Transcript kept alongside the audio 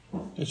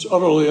It's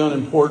utterly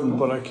unimportant,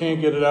 but I can't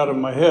get it out of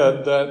my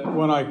head that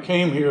when I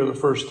came here the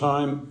first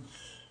time,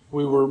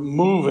 we were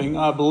moving,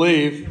 I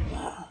believe.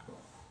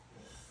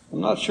 I'm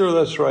not sure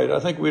that's right.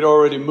 I think we'd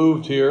already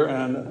moved here,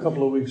 and a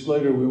couple of weeks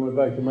later we went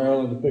back to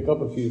Maryland to pick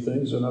up a few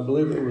things, and I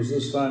believe it was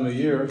this time of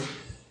year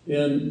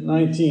in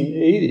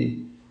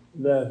 1980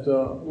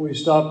 that we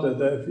stopped at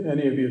that. If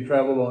any of you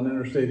traveled on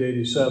Interstate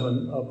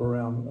 87 up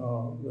around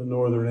the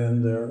northern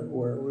end there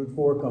where Route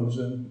 4 comes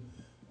in,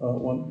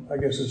 I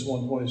guess it's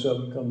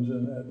 127 comes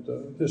in at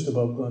just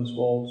above Glens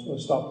Falls. I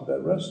stopped at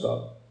that rest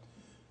stop.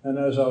 And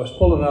as I was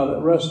pulling out of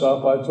that rest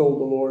stop, I told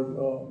the Lord,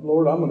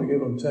 Lord, I'm going to give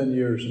them 10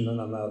 years and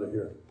then I'm out of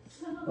here.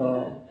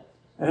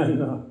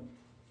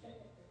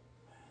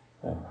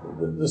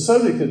 The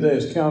subject today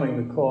is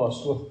counting the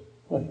cost.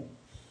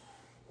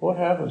 What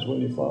happens when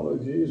you follow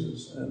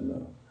Jesus?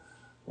 And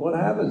what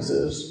happens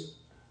is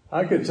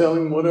I could tell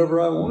him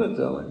whatever I want to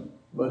tell him,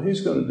 but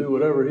he's going to do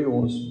whatever he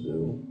wants to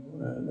do.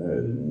 And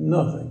there's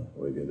nothing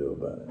we can do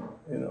about it.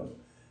 You know,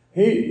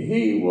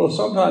 he will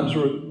sometimes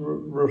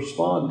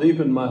respond deep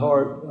in my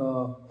heart.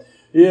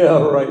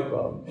 Yeah, right,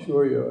 Bob.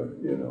 Sure you are.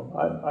 You know,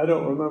 I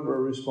don't remember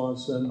a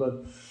response then,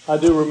 but I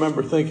do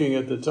remember thinking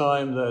at the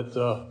time that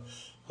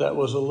that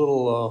was a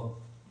little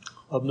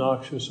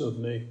obnoxious of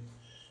me.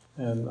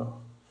 And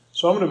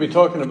so I'm going to be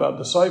talking about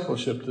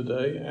discipleship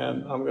today,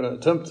 and I'm going to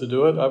attempt to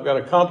do it. I've got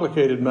a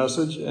complicated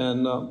message,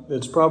 and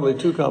it's probably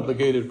too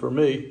complicated for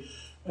me.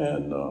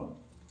 And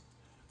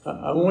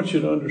I want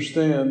you to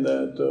understand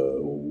that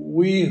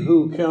we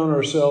who count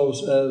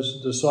ourselves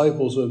as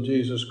disciples of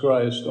Jesus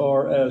Christ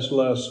are, as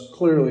Les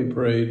clearly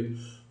prayed,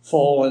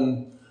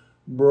 fallen,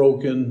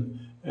 broken,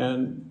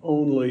 and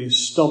only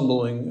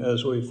stumbling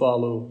as we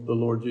follow the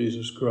Lord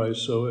Jesus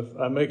Christ. So if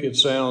I make it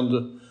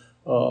sound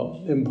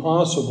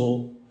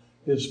impossible,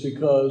 it's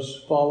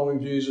because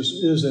following Jesus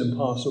is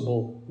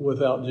impossible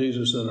without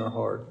Jesus in our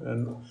heart.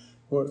 And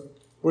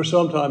we're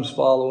sometimes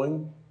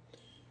following,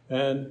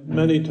 and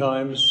many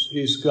times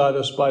he's got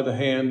us by the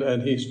hand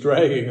and he's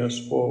dragging us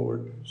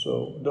forward.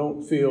 So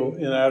don't feel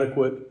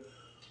inadequate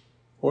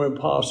or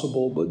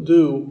impossible, but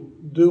do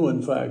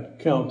in fact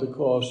count the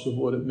cost of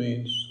what it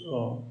means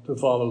to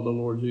follow the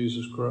Lord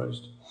Jesus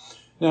Christ.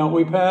 Now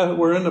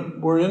we're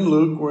in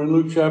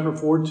Luke chapter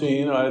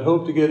 14. I had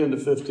hoped to get into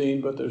 15,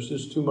 but there's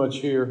just too much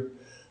here.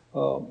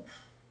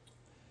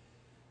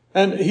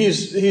 And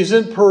he's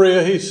in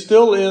Perea. He's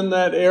still in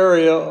that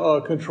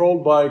area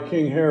controlled by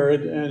King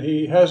Herod, and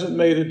he hasn't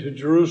made it to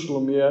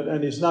Jerusalem yet,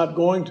 and he's not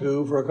going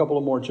to for a couple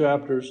of more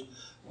chapters.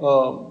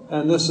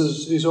 And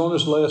he's on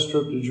his last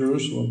trip to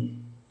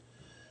Jerusalem.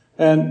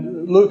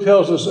 And Luke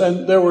tells us,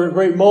 and there were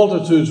great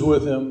multitudes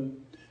with him.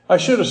 I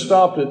should have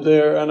stopped it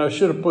there, and I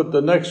should have put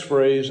the next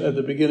phrase at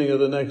the beginning of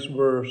the next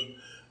verse.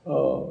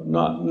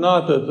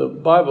 Not that the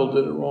Bible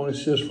did it wrong,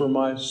 it's just for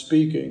my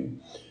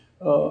speaking.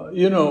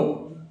 You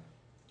know,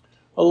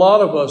 a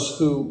lot of us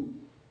who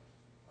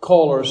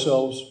call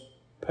ourselves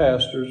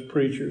pastors,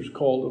 preachers,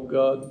 called of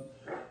God,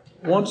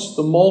 once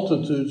the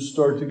multitudes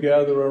start to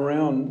gather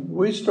around,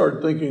 we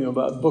start thinking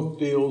about book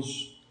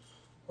deals,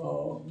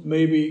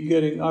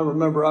 I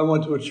remember I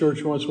went to a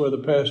church once where the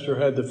pastor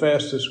had the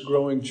fastest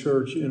growing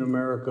church in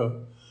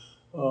America.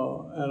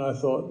 And I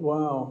thought,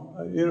 wow,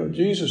 you know,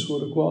 Jesus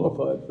would have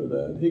qualified for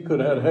that. He could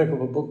have had a heck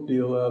of a book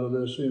deal out of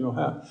this, you know,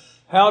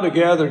 how to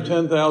gather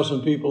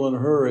 10,000 people in a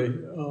hurry,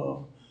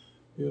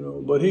 you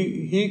know, but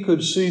he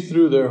could see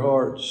through their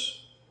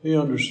hearts. He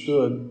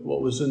understood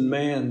what was in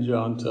man,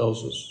 John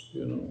tells us,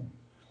 you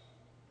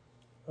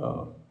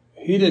know.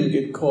 He didn't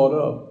get caught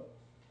up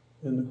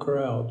in the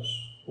crowds.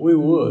 We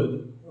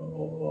would.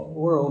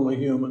 We're only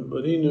human,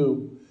 but he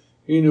knew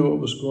what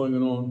was going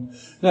on.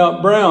 Now,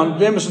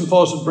 Jamison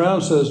Fawcett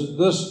Brown says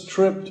this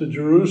trip to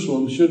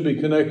Jerusalem should be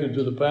connected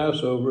to the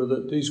Passover,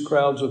 that these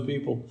crowds of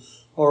people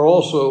are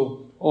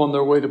also on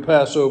their way to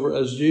Passover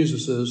as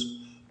Jesus is.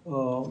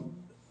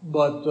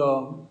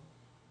 But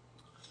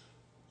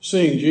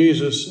seeing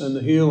Jesus and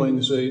the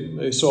healings,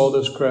 they saw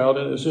this crowd,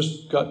 and it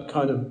just got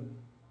kind of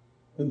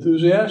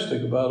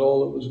enthusiastic about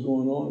all that was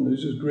going on.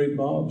 These are great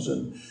mobs.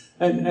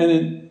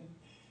 And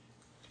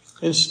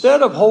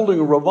instead of holding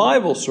a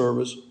revival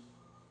service,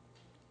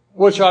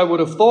 which I would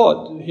have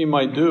thought he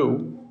might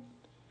do,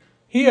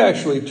 he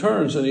actually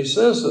turns and he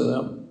says to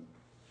them,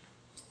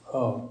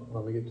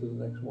 let me get to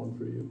the next one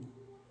for you.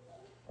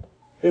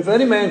 If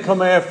any man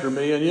come after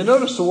me, and you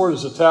notice the word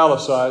is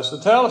italicized.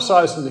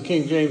 Italicized in the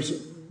King James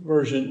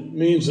Version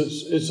means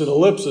it's an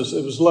ellipsis.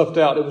 It was left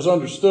out. It was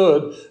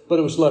understood, but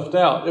it was left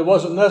out. It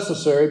wasn't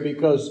necessary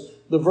because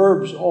the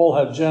verbs all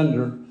have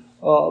gender.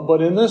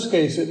 But in this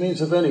case, it means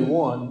if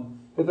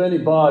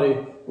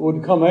anybody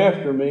would come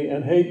after me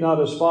and hate not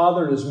his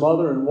father and his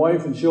mother and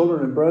wife and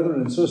children and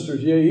brethren and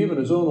sisters, yea, even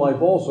his own life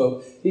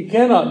also, he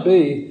cannot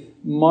be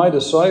my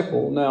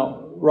disciple.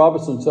 Now,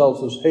 Robinson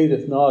tells us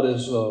hateth not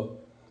is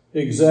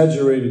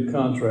exaggerated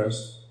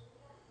contrast.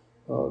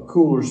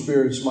 Cooler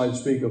spirits might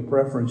speak of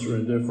preference or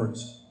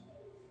indifference.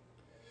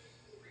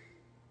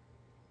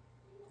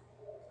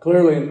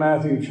 Clearly in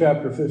Matthew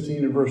chapter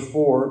 15 and verse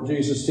 4,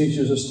 Jesus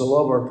teaches us to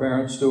love our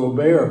parents, to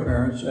obey our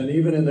parents, and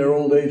even in their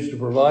old age to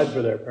provide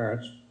for their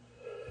parents.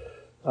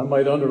 I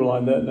might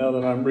underline that now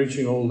that I'm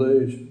reaching old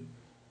age.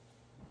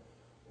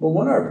 But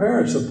when our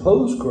parents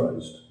oppose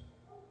Christ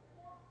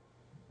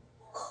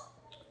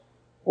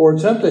or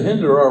attempt to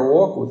hinder our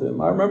walk with Him,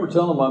 I remember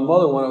telling my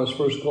mother when I was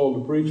first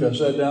called to preach, I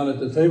sat down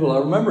at the table, I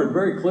remember it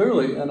very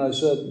clearly, and I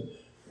said,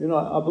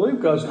 I believe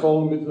God's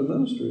calling me to the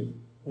ministry.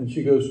 And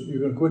she goes, "You're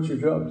going to quit your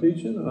job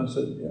teaching?" And I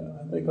said, "Yeah,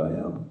 I think I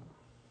am."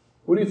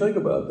 "What do you think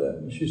about that?"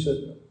 And she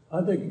said,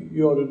 "I think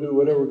you ought to do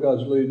whatever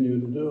God's leading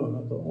you to do." And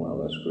I thought, wow,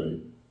 that's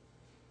great.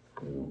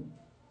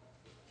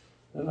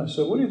 And I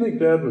said, "What do you think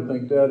Dad would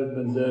think?" Dad had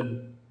been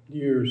dead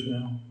years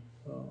now.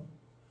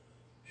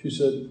 She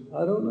said,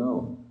 "I don't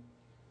know,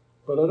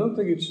 but I don't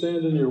think it'd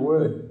stand in your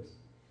way."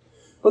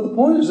 But the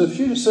point is, if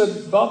she just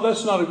said, "Bob,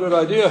 that's not a good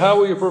idea. How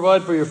will you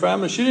provide for your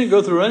family?" She didn't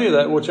go through any of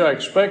that, which I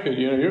expected.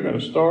 You're going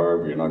to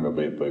starve. You're not going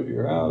to be able to pay for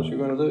your house. You're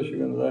going to this. You're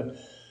going to that.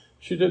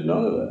 She did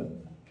none of that,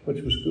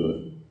 which was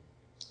good.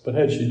 But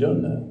had she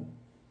done that,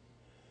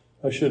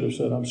 I should have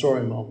said, "I'm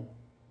sorry, Mom,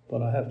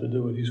 but I have to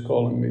do what He's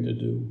calling me to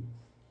do."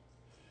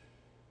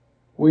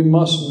 We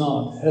must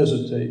not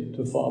hesitate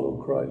to follow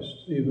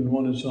Christ, even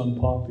when it's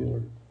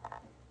unpopular.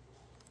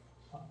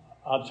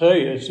 I'll tell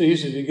you, it's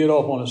easy to get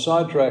off on a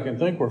sidetrack and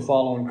think we're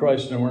following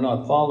Christ and we're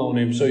not following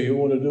Him. So you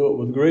want to do it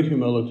with great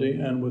humility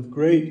and with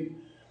great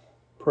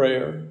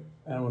prayer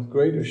and with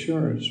great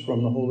assurance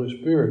from the Holy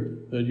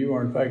Spirit that you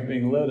are in fact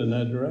being led in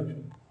that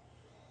direction.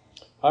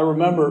 I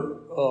remember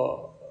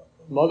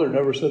Mother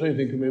never said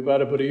anything to me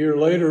about it, but a year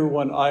later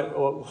when I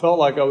felt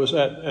like I was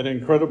at an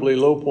incredibly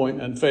low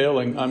point and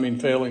failing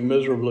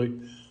miserably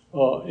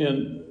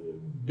in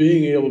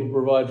being able to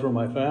provide for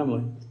my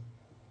family.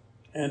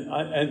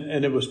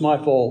 And it was my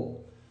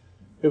fault.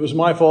 It was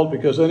my fault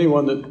because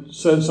anyone that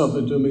said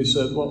something to me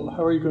said, "Well,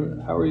 how are you going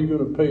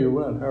to pay your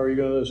rent? How are you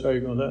going to this? How are you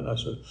going to that?" And I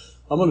said,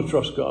 "I'm going to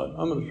trust God.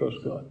 I'm going to trust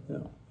God."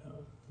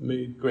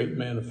 Me, great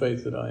man of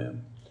faith that I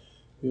am.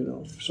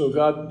 So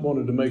God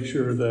wanted to make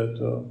sure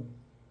that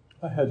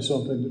I had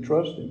something to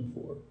trust Him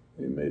for.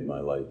 He made my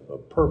life a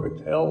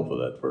perfect hell for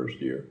that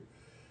first year.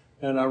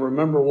 And I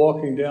remember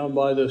walking down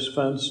by this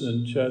fence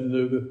in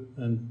Chattanooga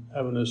and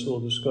having this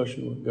little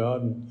discussion with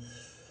God and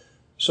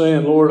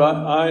saying, "Lord,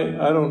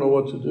 I don't know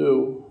what to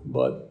do,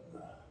 but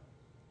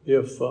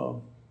if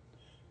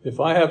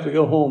I have to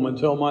go home and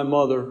tell my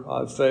mother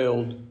I've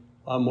failed,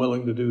 I'm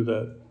willing to do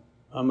that.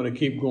 I'm going to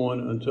keep going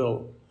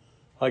until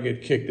I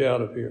get kicked out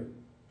of here."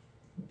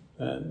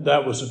 And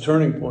that was a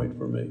turning point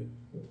for me.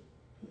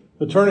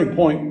 The turning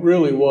point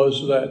really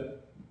was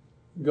that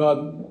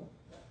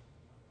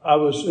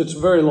it's a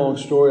very long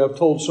story. I've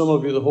told some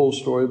of you the whole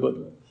story, but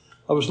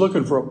I was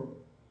looking for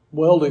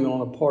welding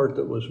on a part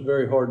that was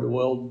very hard to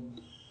weld.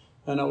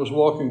 And I was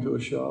walking to a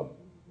shop,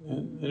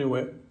 and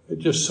anyway, it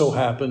just so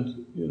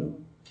happened,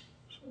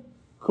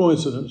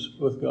 coincidence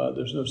with God.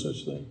 There's no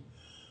such thing.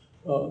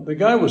 The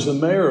guy was the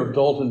mayor of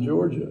Dalton,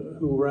 Georgia,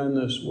 who ran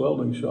this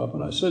welding shop.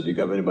 And I said, "Do you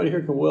got anybody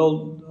here who can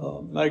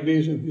weld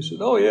magnesium?" He said,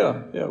 "Oh,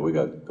 yeah, we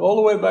got all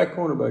the way back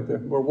corner back there.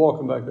 We're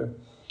walking back there."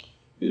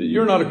 He said,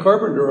 "You're not a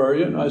carpenter, are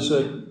you?" And I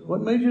said,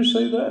 "What made you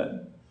say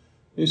that?"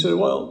 He said,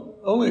 "Well,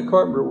 only a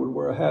carpenter would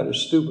wear a hat as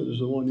stupid as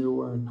the one you're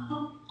wearing."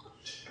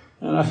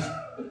 And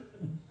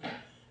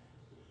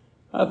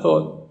I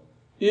thought,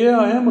 yeah,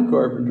 I am a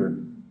carpenter.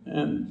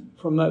 And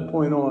from that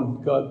point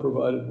on, God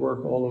provided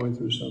work all the way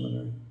through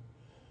seminary.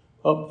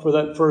 Up for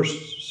that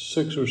first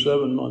 6 or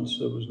 7 months,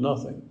 there was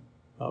nothing.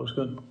 I was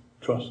going to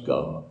trust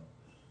God.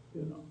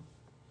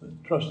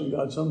 Trusting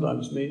God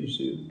sometimes means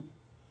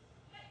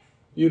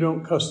you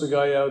don't cuss the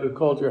guy out who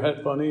called your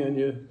hat funny and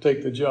you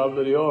take the job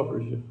that he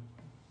offers you.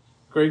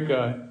 Great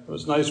guy. It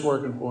was nice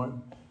working for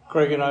him.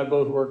 Craig and I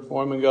both worked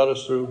for him and got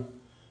us through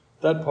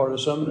that part of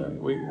seminary.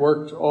 We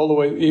worked all the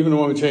way, even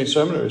when we changed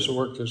seminaries, the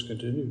work just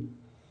continued.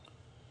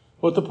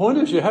 But the point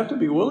is, you have to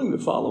be willing to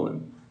follow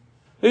Him.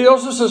 He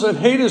also says, and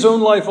hate his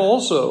own life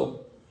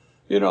also.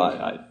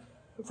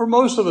 For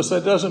most of us,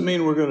 that doesn't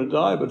mean we're going to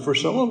die, but for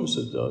some of us,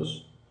 it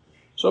does.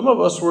 Some of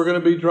us, we're going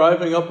to be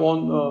driving up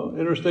on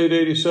Interstate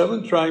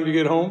 87, trying to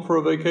get home for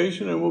a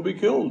vacation, and we'll be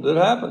killed. It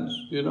happens,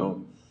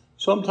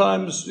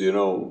 Sometimes,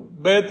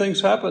 bad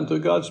things happen to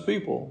God's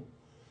people.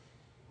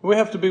 We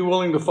have to be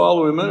willing to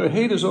follow Him and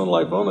hate his own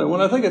life only.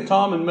 When I think of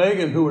Tom and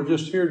Megan, who were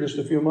just here just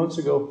a few months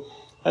ago,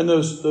 and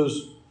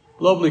those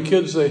lovely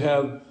kids they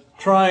have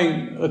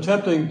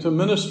attempting to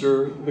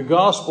minister the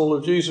gospel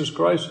of Jesus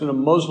Christ in a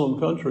Muslim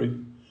country,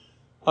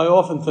 I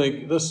often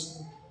think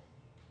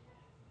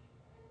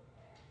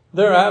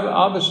they're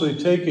obviously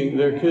taking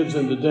their kids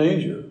into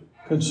danger,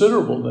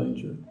 considerable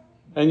danger.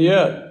 And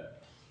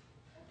yet,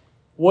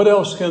 what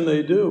else can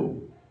they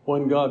do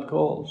when God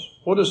calls?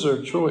 What is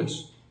their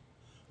choice?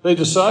 They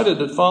decided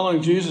that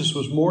following Jesus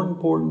was more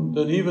important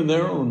than even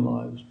their own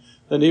lives,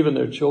 than even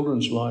their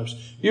children's lives.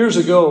 Many years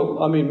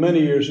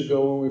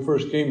ago when we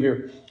first came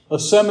here, a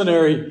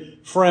seminary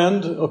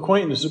friend,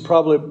 acquaintance is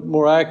probably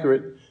more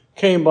accurate,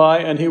 came by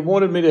and he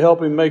wanted me to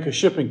help him make a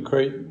shipping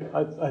crate.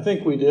 I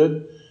think we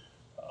did.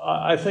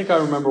 I think I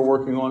remember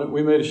working on it.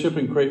 We made a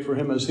shipping crate for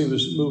him as he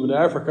was moving to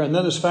Africa. And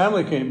then his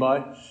family came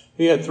by.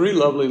 He had 3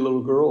 lovely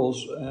little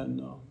girls,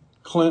 and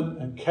Clint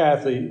and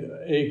Kathy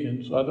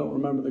Akins. I don't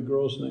remember the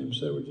girls' names.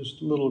 They were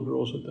just little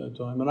girls at that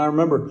time. And I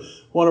remember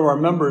one of our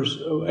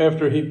members,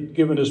 after he'd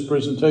given his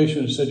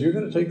presentation, said, "You're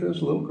going to take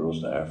those little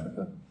girls to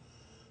Africa?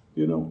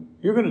 You know,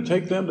 you're going to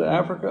take them to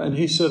Africa?" And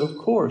he said, "Of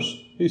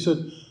course." He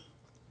said,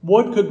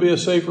 "What could be a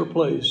safer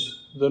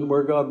place than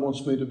where God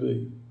wants me to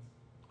be?"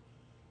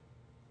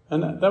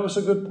 And that was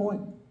a good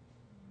point.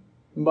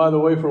 And by the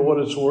way, for what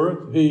it's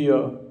worth,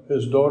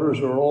 his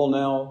daughters are all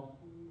now,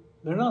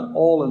 they're not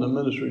all in the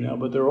ministry now,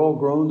 but they're all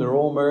grown, they're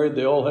all married,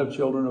 they all have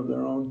children of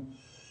their own.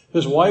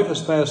 His wife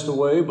has passed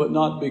away, but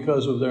not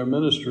because of their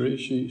ministry.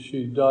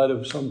 She died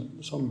of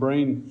some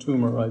brain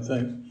tumor, I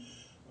think.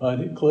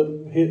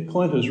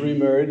 Clint is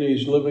remarried, and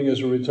he's living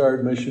as a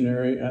retired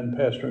missionary and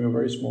pastoring a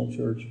very small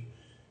church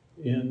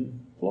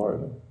in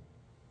Florida.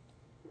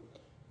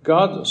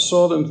 God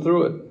saw them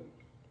through it.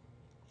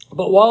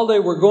 But while they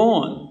were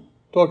gone,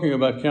 talking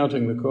about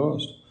counting the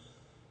cost,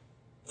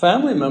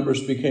 family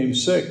members became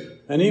sick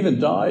and even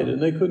died,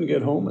 and they couldn't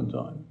get home in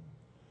time.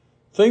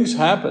 Things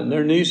happened.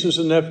 Their nieces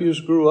and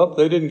nephews grew up.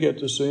 They didn't get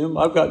to see them.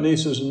 I've got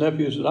nieces and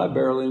nephews that I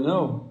barely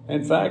know.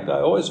 In fact, I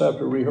always have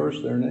to rehearse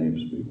their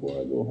names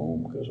before I go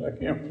home because I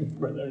can't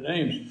remember their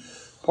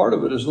names. Part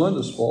of it is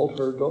Linda's fault.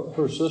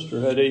 Her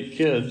sister had 8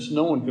 kids.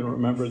 No one can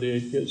remember the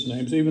 8 kids'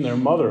 names. Even their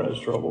mother has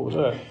trouble with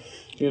that.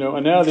 You know,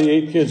 and now the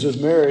 8 kids have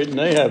married, and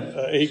they have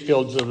 8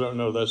 kids.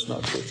 No, that's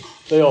not true.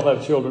 They all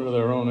have children of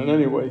their own. And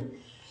anyway,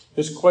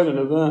 it's quite an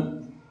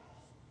event.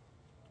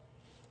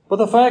 But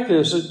the fact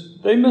is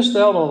that they missed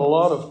out on a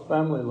lot of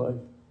family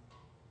life.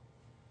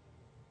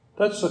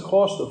 That's the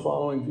cost of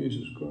following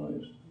Jesus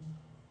Christ.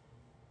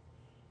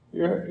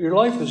 Your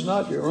life is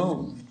not your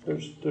own.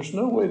 There's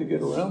no way to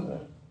get around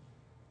that.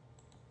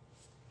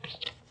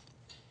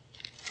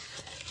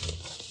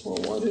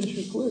 Well, why didn't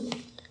you click?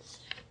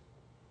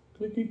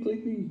 Clicky,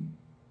 clicky.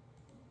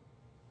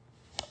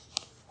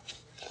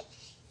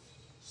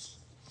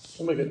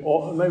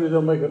 Maybe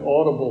they'll make an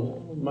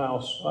audible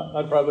mouse.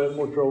 I'd probably have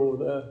more trouble with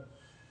that.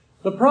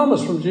 The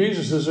promise from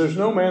Jesus is there's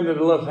no man that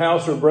has left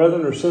house or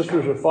brethren or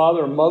sisters or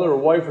father or mother or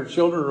wife or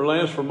children or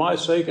lands for my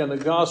sake and the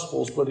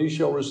gospel's, but he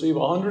shall receive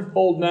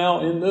 100-fold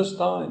now in this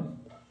time.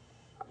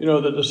 You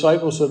know, the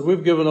disciples said,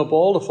 "We've given up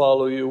all to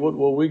follow you. What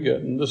will we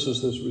get?" And this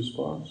is his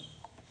response.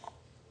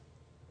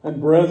 "And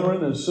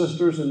brethren and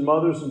sisters and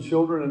mothers and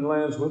children and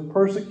lands with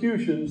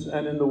persecutions,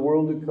 and in the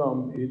world to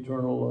come,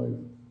 eternal life."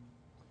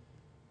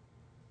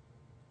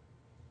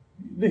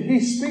 He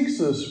speaks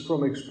this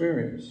from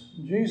experience.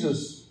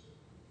 Jesus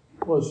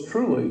was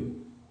truly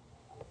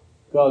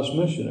God's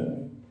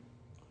missionary.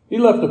 He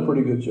left a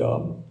pretty good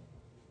job.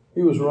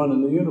 He was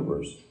running the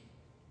universe.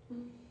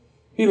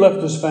 He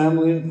left his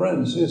family and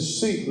friends. His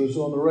seat was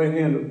on the right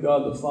hand of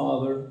God the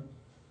Father,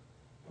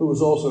 who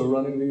was also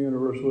running the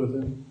universe with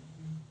him.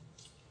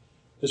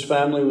 His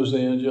family was the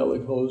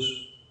angelic host.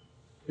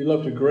 He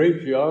left a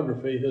great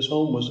geography. His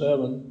home was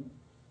heaven.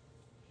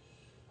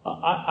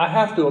 I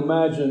have to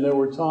imagine there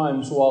were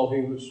times while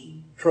he was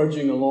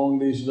trudging along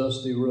these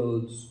dusty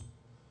roads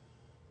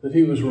that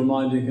he was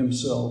reminding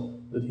himself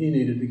that he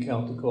needed to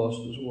count the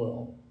cost as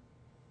well.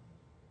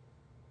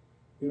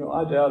 You know,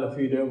 I doubt if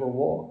he'd ever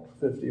walked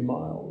 50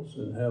 miles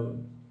in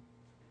heaven.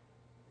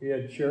 He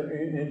had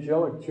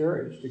angelic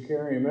chariots to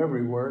carry him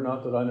everywhere.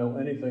 Not that I know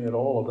anything at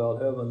all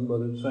about heaven,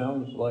 but it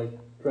sounds like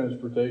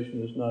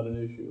transportation is not an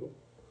issue.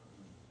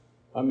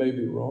 I may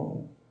be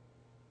wrong.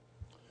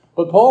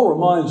 But Paul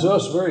reminds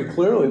us very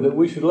clearly that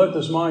we should let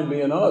this mind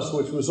be in us,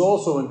 which was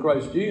also in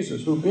Christ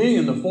Jesus, who being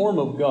in the form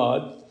of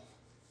God,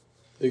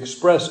 the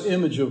express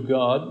image of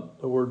God,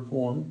 the word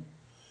form,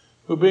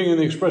 who being in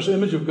the express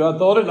image of God,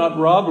 thought it not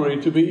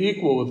robbery to be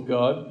equal with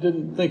God,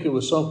 didn't think it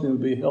was something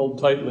to be held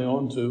tightly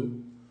onto,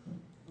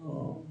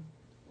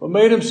 but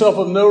made himself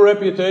of no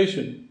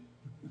reputation.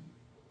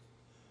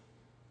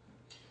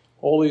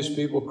 All these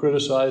people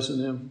criticizing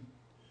him.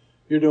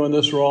 You're doing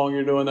this wrong,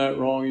 you're doing that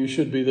wrong, you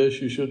should be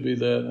this, you should be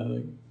that. I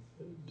think,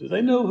 do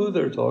they know who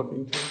they're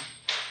talking to?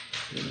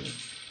 You know.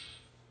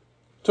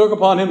 Took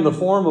upon him the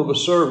form of a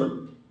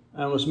servant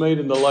and was made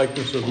in the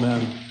likeness of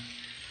men.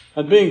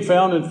 And being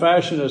found in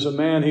fashion as a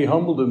man, he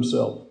humbled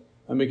himself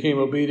and became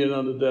obedient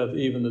unto death,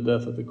 even the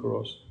death of the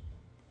cross.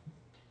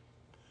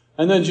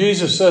 And then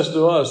Jesus says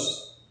to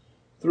us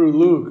through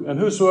Luke, "And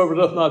whosoever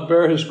doth not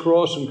bear his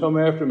cross and come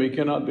after me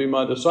cannot be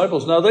my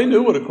disciples." Now they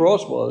knew what a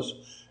cross was.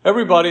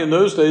 Everybody in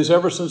those days,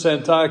 ever since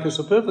Antiochus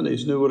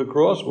Epiphanes, knew what a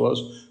cross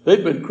was.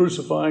 They'd been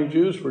crucifying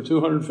Jews for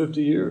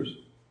 250 years.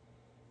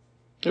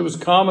 It was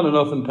common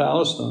enough in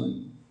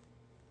Palestine.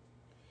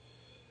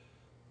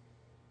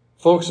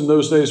 Folks in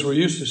those days were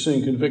used to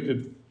seeing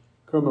convicted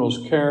criminals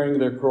carrying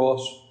their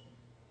cross,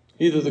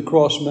 either the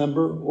cross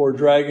member or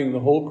dragging the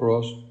whole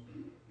cross.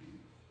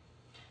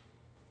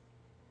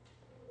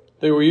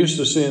 They were used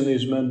to seeing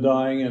these men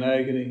dying in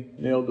agony,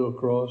 nailed to a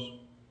cross.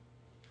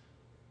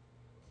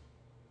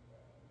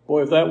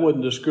 Boy, if that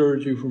wouldn't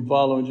discourage you from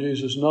following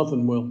Jesus,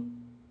 nothing will,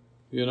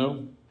 you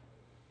know.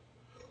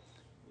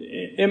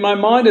 In my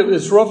mind,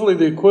 it's roughly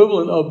the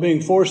equivalent of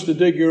being forced to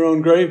dig your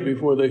own grave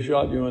before they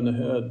shot you in the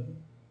head.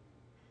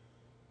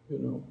 You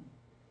know,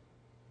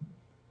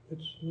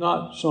 it's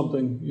not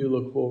something you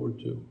look forward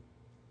to.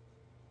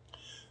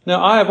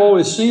 Now, I have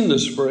always seen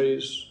this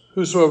phrase,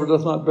 whosoever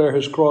doth not bear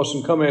his cross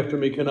and come after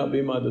me cannot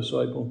be my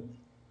disciple.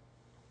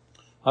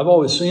 I've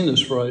always seen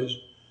this phrase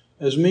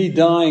as me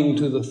dying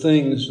to the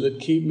things that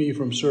keep me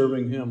from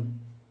serving him.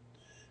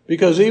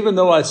 Because even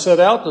though I set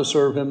out to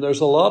serve him, there's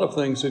a lot of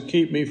things that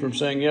keep me from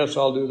saying, yes,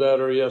 I'll do that,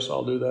 or yes,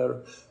 I'll do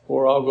that,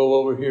 or I'll go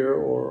over here,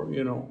 or,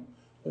 you know.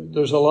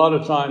 There's a lot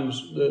of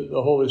times that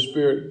the Holy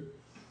Spirit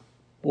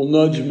will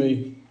nudge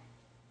me,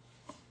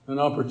 and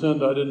I'll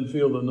pretend I didn't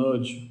feel the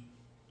nudge,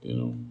 you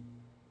know.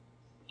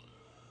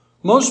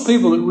 Most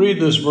people that read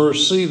this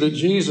verse see that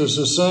Jesus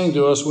is saying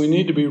to us we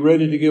need to be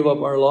ready to give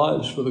up our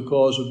lives for the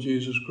cause of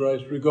Jesus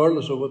Christ,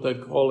 regardless of what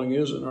that calling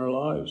is in our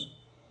lives.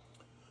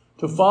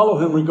 To follow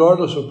him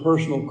regardless of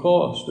personal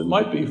cost. It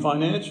might be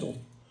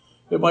financial.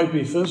 It might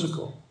be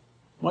physical.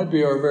 It might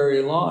be our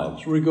very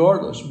lives.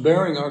 Regardless,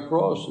 bearing our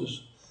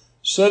crosses,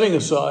 setting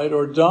aside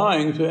or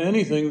dying to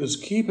anything that's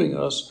keeping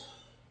us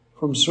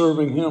from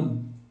serving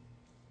him,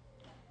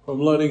 from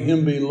letting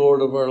him be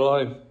Lord of our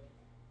life.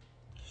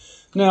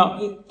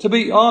 Now, to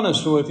be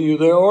honest with you,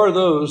 there are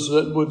those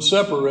that would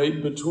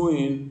separate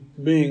between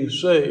being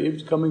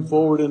saved, coming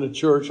forward in a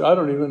church. I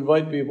don't even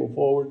invite people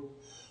forward.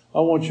 I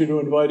want you to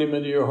invite him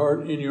into your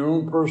heart, in your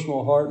own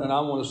personal heart, and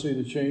I want to see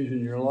the change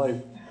in your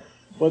life.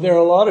 But there are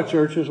a lot of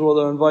churches where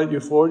they'll invite you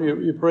forward,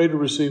 you pray to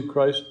receive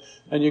Christ,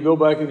 and you go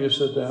back and you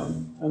sit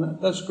down.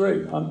 And that's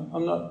great.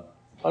 I'm not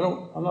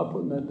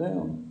putting that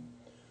down.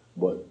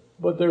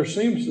 But there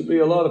seems to be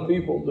a lot of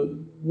people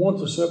that want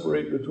to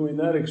separate between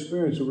that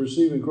experience of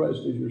receiving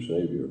Christ as your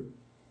Savior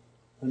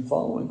and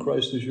following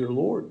Christ as your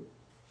Lord.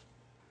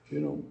 You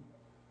know.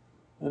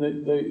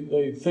 And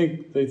they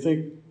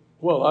think,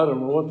 well, I don't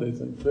know what they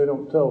think. They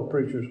don't tell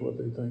preachers what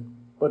they think.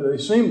 But they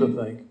seem to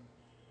think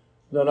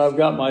that I've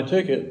got my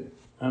ticket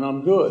and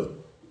I'm good.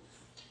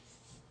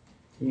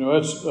 You know,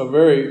 that's a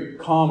very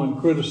common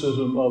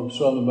criticism of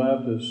Southern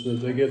Baptists,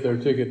 that they get their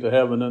ticket to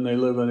heaven and they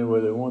live any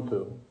way they want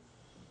to.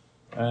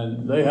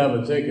 And they have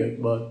a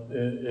ticket, but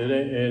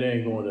it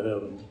ain't going to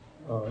heaven.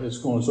 It's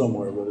going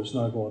somewhere, but it's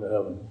not going to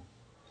heaven.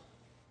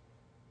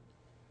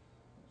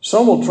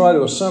 Some will try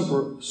to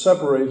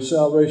separate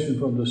salvation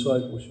from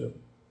discipleship.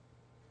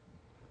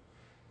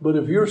 But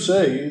if you're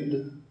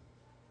saved,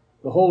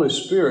 the Holy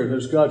Spirit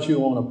has got you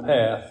on a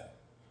path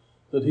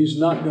that he's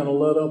not going to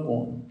let up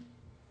on.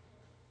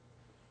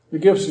 The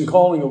gifts and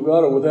calling of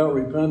God are without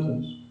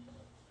repentance.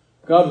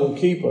 God will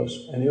keep us,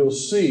 and he'll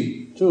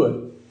see to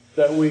it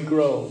that we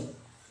grow.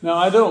 Now,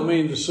 I don't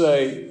mean to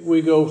say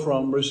we go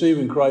from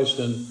receiving Christ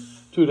and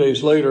 2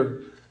 days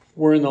later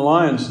we're in the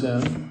lion's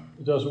den.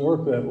 It doesn't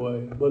work that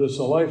way. But it's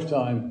a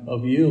lifetime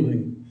of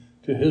yielding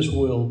to his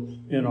will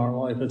in our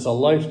life. It's a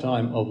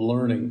lifetime of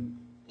learning.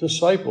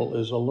 Disciple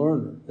is a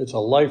learner. It's a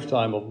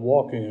lifetime of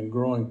walking and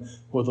growing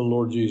with the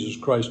Lord Jesus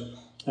Christ.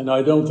 And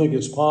I don't think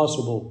it's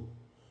possible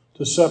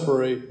to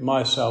separate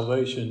my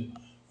salvation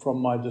from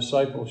my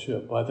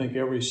discipleship. I think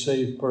every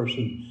saved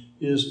person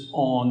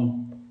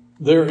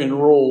they're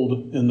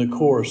enrolled in the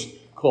course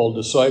called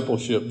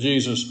discipleship,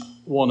 Jesus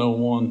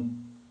 101.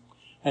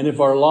 And if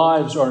our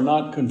lives are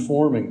not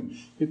conforming,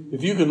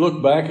 if you can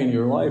look back in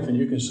your life and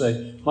you can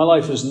say, my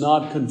life is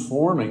not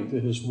conforming to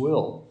his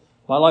will,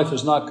 my life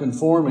is not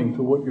conforming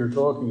to what you're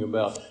talking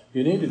about,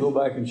 you need to go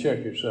back and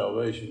check your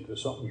salvation,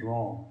 because something's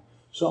wrong.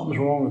 Something's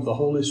wrong if the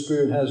Holy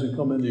Spirit hasn't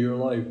come into your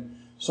life.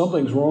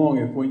 Something's wrong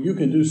if when you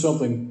can do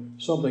something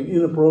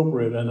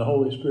inappropriate and the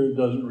Holy Spirit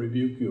doesn't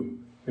rebuke you.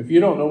 If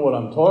you don't know what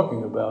I'm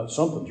talking about,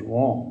 something's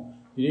wrong.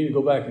 You need to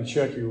go back and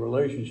check your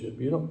relationship.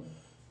 You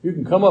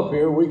can come up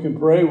here, we can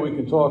pray, we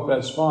can talk,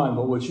 that's fine.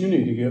 But what you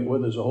need to get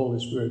with is the Holy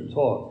Spirit and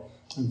talk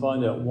and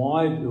find out,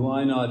 why do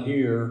I not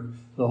hear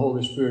the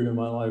Holy Spirit in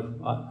my life?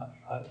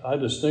 I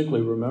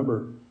distinctly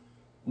remember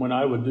when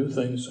I would do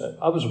things.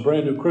 I was a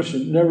brand new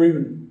Christian,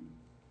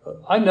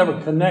 I never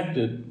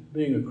connected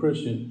being a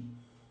Christian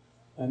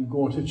and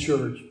going to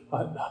church.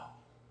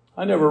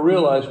 I never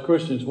realized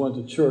Christians went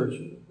to church.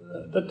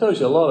 That tells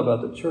you a lot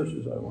about the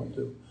churches I went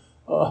to.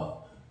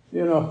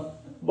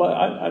 But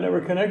I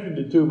never connected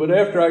the two. But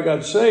after I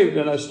got saved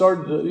and I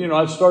started to,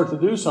 I'd start to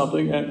do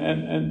something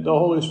and the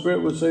Holy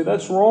Spirit would say,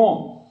 that's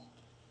wrong.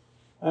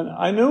 And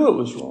I knew it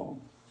was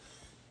wrong.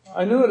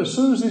 I knew it as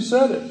soon as he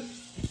said it.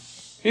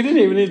 He didn't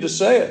even need to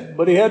say it,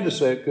 but he had to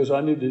say it because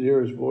I needed to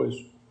hear his voice.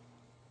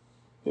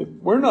 If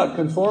we're not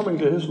conforming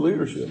to his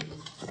leadership,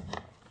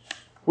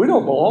 we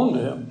don't belong to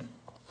him.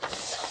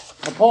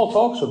 Now, Paul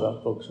talks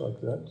about folks like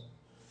that.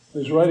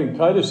 He's writing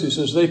Titus, he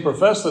says, they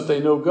profess that they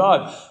know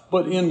God,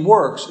 but in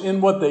works,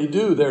 in what they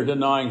do, they're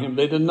denying him.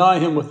 They deny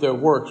him with their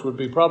works, would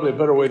be probably a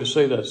better way to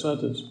say that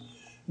sentence.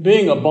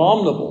 Being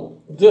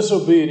abominable,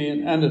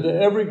 disobedient, and to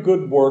every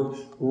good work,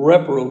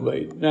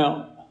 reprobate.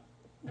 Now,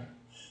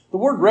 the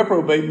word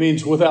reprobate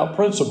means without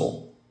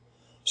principle.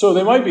 So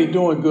they might be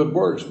doing good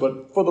works,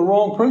 but for the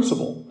wrong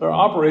principle. They're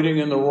operating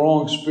in the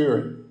wrong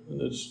spirit.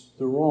 And it's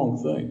the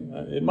wrong thing.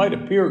 It might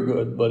appear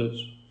good, but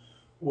it's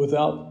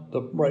without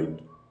the right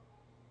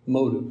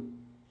motive,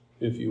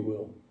 if you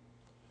will.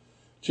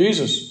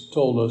 Jesus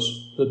told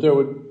us that there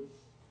would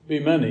be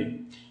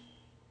many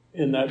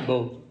in that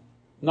boat.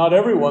 Not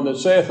everyone that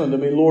saith unto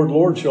me, Lord,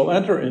 Lord, shall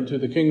enter into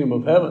the kingdom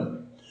of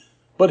heaven,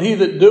 but he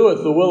that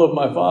doeth the will of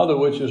my Father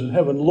which is in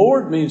heaven.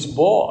 Lord means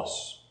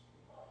boss.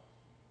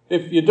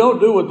 If you don't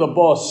do what the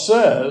boss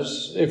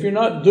says, if you're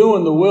not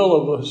doing the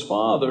will of his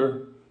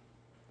Father,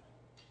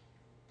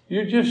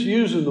 you're just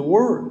using the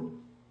word.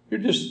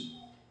 You're just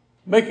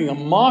making a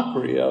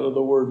mockery out of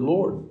the word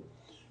Lord.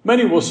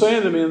 Many will say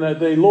unto me in that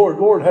day, Lord,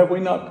 Lord, have we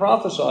not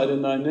prophesied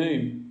in thy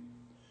name?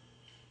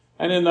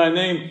 And in thy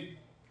name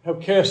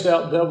have cast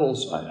out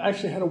devils. I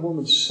actually had a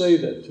woman say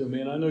that to me,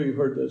 and I know you've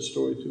heard that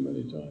story too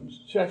many times.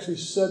 She actually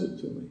said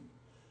it to me.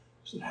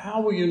 She said,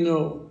 how will you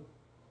know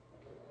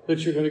that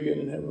you're going to get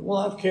in heaven? Well,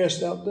 I've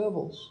cast out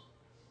devils.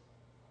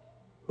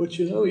 But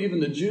you know,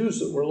 even the Jews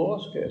that were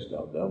lost cast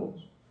out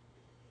devils.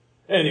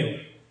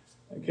 Anyway,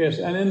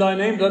 and in thy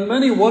name done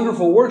many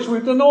wonderful works.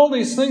 We've done all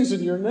these things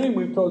in your name.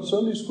 We've taught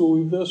Sunday school.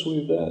 We've this,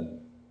 we've that.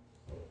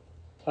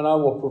 And I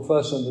will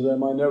profess unto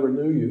them, I never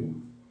knew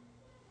you.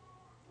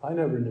 I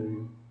never knew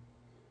you.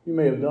 You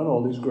may have done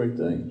all these great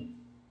things.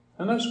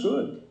 And that's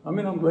good. I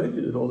mean, I'm glad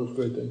you did all those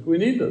great things. We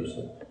need those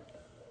things.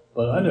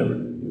 But I never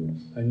knew you,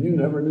 and you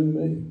never knew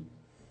me.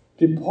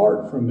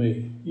 Depart from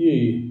me,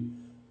 ye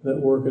that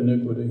work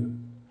iniquity.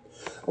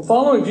 Well,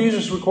 following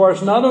Jesus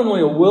requires not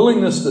only a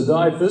willingness to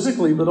die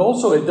physically, but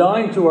also a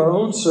dying to our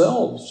own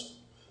selves,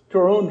 to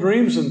our own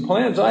dreams and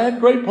plans. I had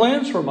great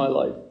plans for my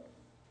life.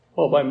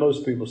 Well, by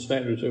most people's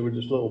standards, they were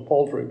just little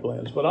paltry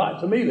plans. But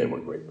to me, they were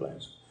great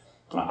plans.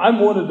 I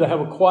wanted to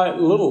have a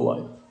quiet little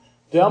life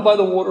down by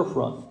the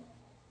waterfront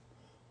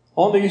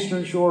on the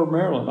eastern shore of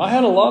Maryland. I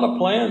had a lot of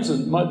plans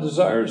and my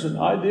desires and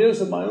ideas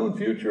of my own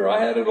future.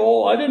 I had it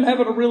all. I didn't have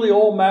it really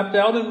all mapped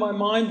out in my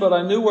mind, but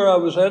I knew where I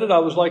was headed. I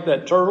was like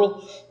that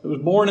turtle that was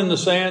born in the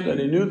sand, and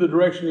he knew the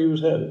direction he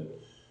was headed.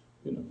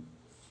 You know.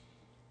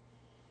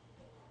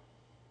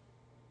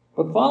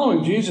 But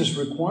following Jesus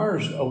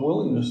requires a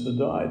willingness to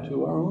die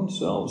to our own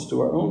selves,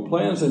 to our own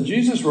plans. And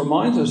Jesus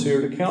reminds us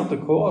here to count the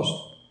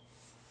cost.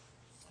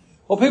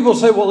 Well, people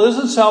say, well,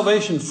 isn't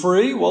salvation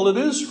free? Well, it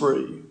is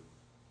free.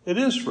 It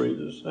is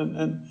free.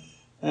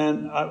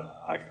 And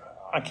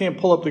I can't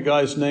pull up the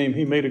guy's name.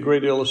 He made a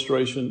great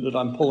illustration that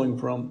I'm pulling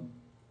from,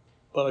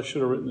 but I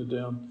should have written it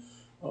down.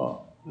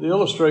 The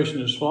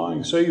illustration is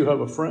flying. Say you have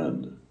a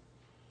friend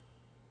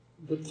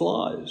that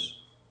flies.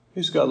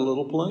 He's got a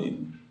little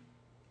plane.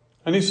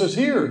 And he says,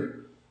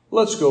 here,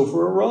 let's go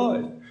for a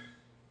ride.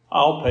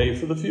 I'll pay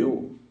for the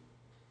fuel.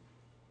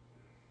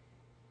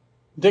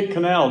 Dick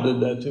Canal did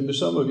that to me.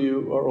 Some of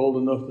you are old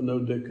enough to know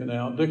Dick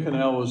Canal. Dick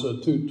Canal was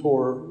a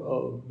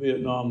two-tour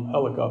Vietnam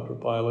helicopter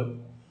pilot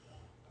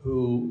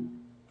who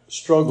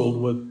struggled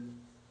with,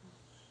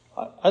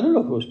 I don't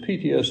know if it was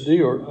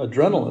PTSD or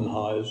adrenaline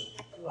highs.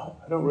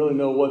 I don't really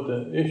know what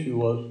the issue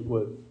was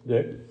with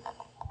Dick.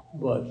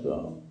 But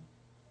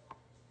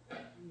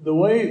the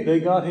way they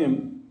got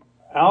him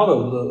out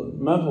of the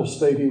mental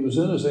state he was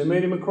in is they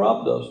made him a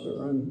crop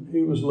duster. And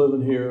he was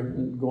living here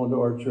and going to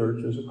our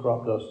church as a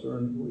crop duster.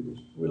 And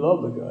we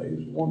love the guy.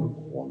 He's a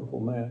wonderful, wonderful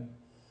man.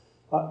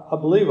 I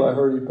believe I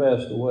heard he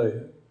passed away.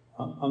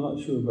 I'm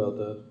not sure about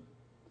that.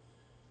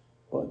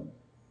 But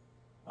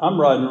I'm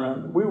riding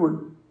around. We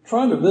were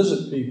trying to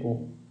visit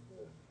people.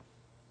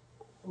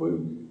 We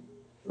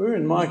were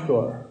in my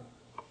car.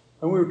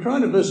 And we were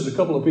trying to visit a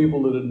couple of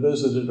people that had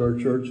visited our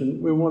church,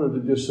 and we wanted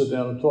to just sit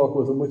down and talk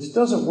with them, which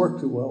doesn't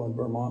work too well in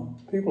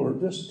Vermont. People are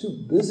just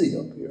too busy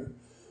up here.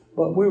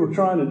 But we were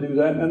trying to do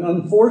that, and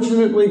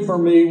unfortunately for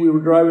me, we were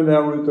driving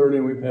down Route 30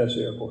 and we passed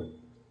the airport.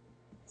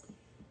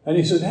 And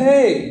he said,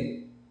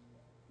 hey,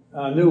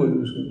 I knew what he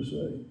was going to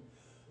say,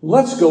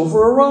 let's go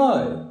for a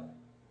ride.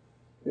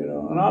 You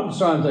know, and I'm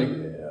trying to think,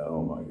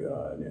 oh my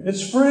God,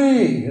 it's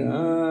free. No,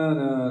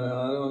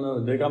 I don't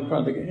know, Dick. I'm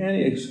trying to think of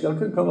any excuse. I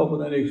couldn't come up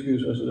with any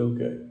excuse. I said,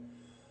 okay.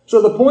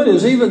 So the point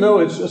is, even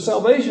though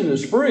salvation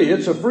is free,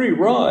 it's a free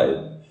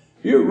ride,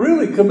 you're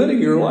really committing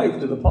your life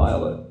to the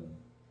pilot.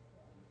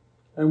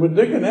 And with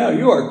Dick and Al,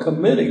 you are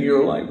committing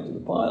your life to the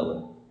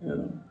pilot.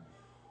 You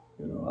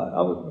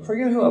know, I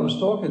forget who I was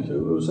talking to.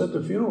 It was at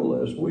the funeral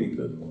last week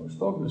that I was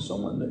talking to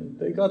someone.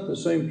 They got the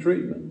same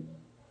treatment.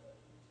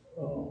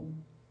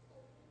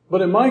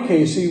 But in my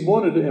case, he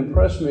wanted to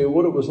impress me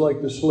what it was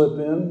like to slip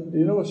in. Do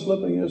you know what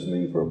slipping is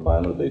mean for a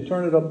pilot? They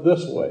turn it up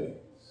this way,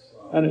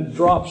 and it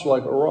drops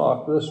like a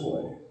rock this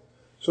way.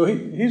 So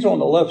he's on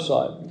the left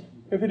side.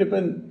 If he'd have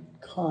been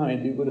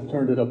kind, he would have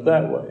turned it up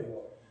that way.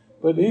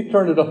 But he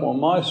turned it up on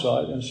my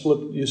side, and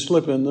you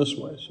slip in this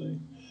way, see?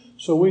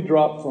 So we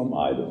dropped from,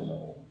 I don't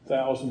know,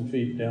 1,000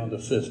 feet down to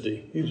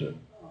 50.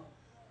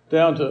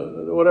 Down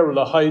to whatever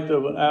the height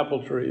of an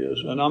apple tree is.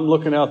 And I'm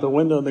looking out the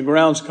window and the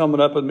ground's coming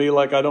up at me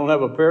like I don't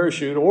have a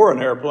parachute or an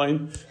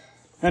airplane.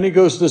 And he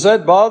goes, does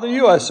that bother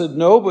you? I said,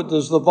 no, but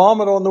does the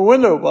vomit on the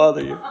window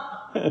bother you?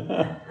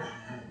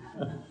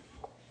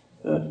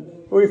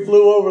 we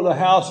flew over the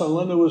house, and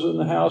Linda was in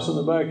the house in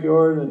the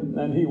backyard,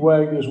 and he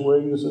wagged his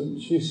wings,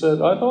 and she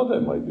said, I thought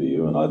that might be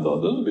you, and I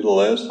thought, this will be the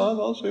last time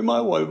I'll see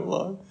my wife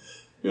alive.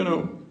 You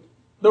know,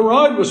 the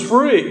ride was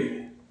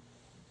free,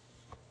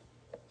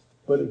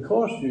 but it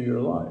cost you your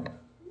life,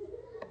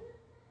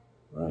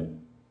 right?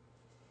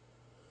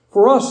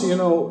 For us, you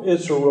know,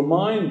 it's a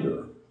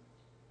reminder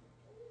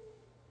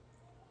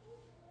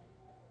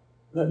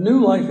that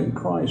new life in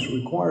Christ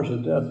requires a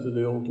death to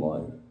the old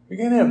life. You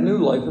can't have new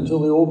life until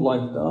the old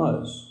life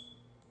dies.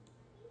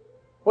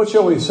 What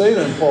shall we say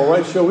then, Paul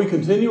writes? Shall we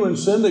continue in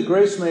sin that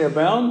grace may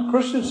abound?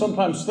 Christians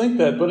sometimes think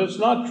that, but it's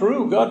not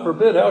true. God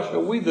forbid, how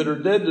shall we that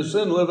are dead to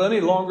sin live any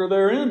longer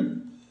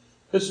therein?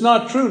 It's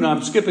not true. Now,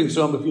 I'm skipping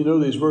some if you know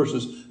these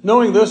verses.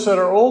 Knowing this, that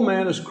our old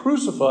man is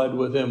crucified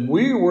with him.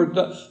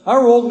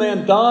 Our old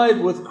man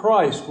died with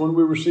Christ when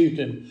we received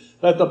him,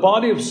 that the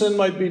body of sin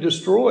might be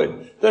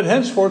destroyed, that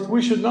henceforth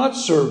we should not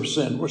serve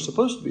sin. We're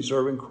supposed to be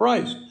serving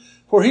Christ.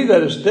 For he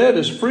that is dead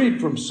is freed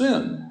from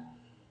sin.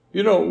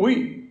 You know,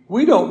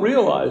 we don't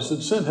realize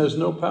that sin has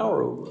no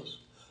power over us.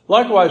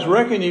 Likewise,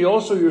 reckon ye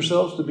also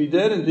yourselves to be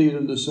dead indeed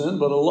unto sin,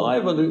 but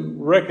alive unto,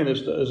 reckon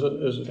as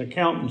an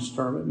accountant's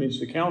term, it means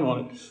to count on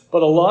it,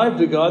 but alive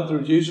to God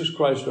through Jesus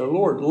Christ our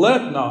Lord.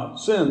 Let not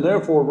sin,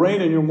 therefore,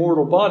 reign in your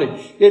mortal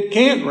body. It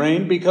can't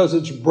reign because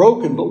it's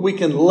broken, but we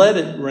can let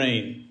it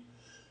reign.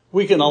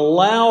 We can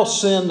allow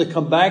sin to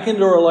come back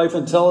into our life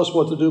and tell us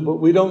what to do, but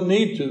we don't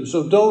need to.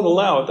 So don't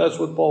allow it. That's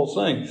what Paul's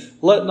saying.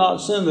 Let not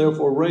sin,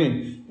 therefore,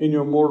 reign in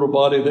your mortal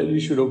body, that you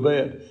should obey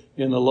it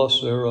in the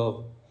lust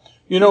thereof.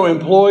 You know,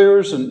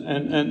 employers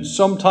and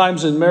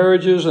sometimes in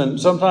marriages and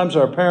sometimes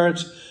our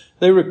parents,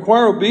 they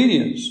require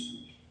obedience,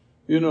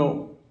 you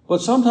know.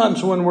 But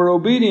sometimes when we're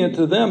obedient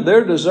to them,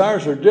 their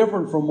desires are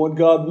different from what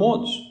God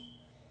wants.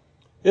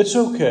 It's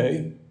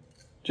okay.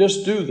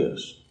 Just do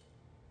this.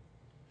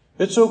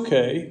 It's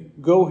okay.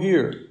 Go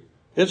here.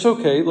 It's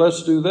okay.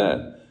 Let's do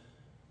that.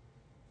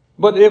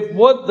 But if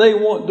what they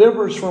want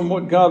differs from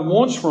what God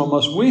wants from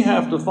us, we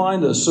have to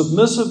find a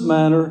submissive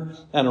manner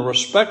and a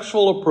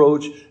respectful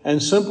approach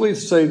and simply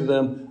say to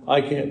them,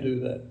 I can't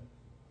do that.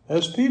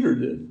 As Peter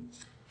did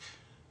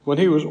when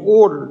he was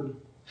ordered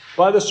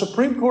by the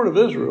Supreme Court of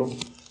Israel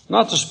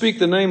not to speak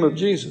the name of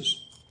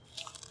Jesus.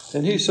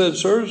 And he said,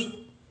 sirs,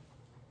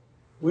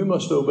 we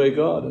must obey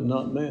God and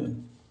not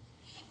man.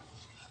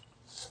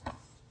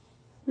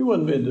 He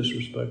wasn't being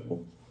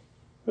disrespectful.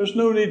 There's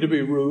no need to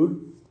be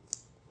rude.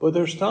 But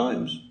there's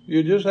times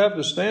you just have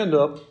to stand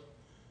up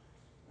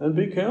and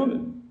be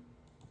counted.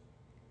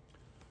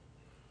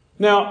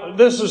 Now,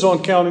 this is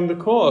on counting the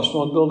cost,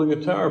 on building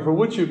a tower. For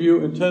which of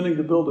you, intending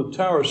to build a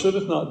tower,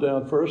 sitteth not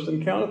down first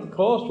and counteth the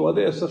cost, whether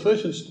they have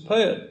sufficiency to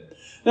pay it?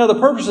 Now, the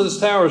purpose of this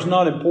tower is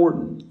not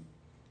important.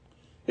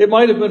 It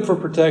might have been for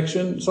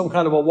protection, some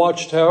kind of a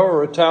watchtower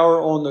or a tower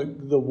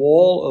on the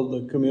wall of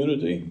the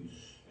community.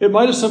 It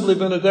might have simply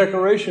been a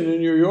decoration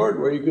in your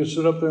yard where you could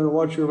sit up there and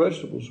watch your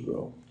vegetables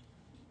grow.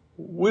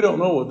 We don't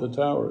know what the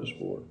tower is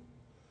for.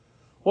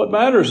 What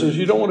matters is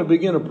you don't want to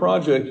begin a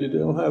project you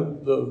don't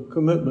have the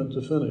commitment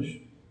to finish.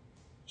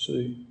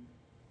 See?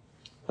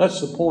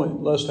 That's the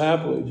point. Lest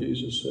happily,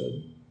 Jesus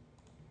said.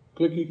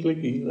 Clicky,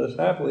 clicky, lest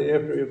happily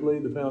after you have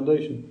laid the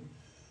foundation.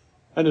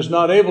 And is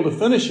not able to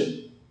finish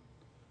it.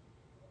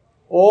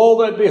 All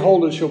that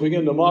behold it shall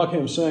begin to mock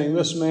him, saying,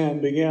 this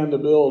man began to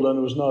build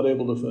and was not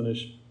able to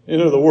finish. You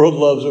know, the world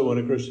loves it when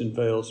a Christian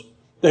fails.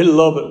 They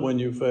love it when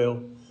you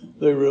fail.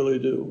 They really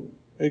do.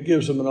 It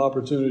gives them an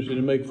opportunity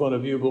to make fun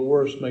of you, but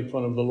worse, make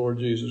fun of the Lord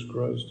Jesus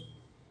Christ.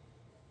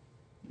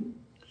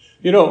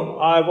 You know,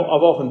 I've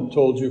often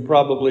told you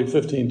probably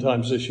 15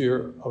 times this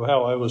year of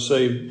how I was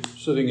saved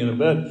sitting in a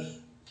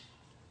bed,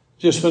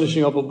 just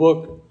finishing up a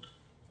book,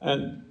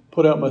 and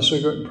put out my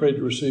cigarette and prayed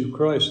to receive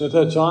Christ. At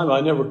that time,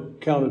 I never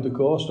counted the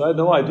cost. I had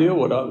no idea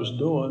what I was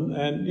doing.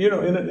 And, you know,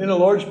 in a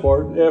large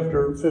part,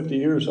 after 50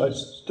 years, I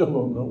still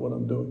don't know what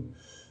I'm doing.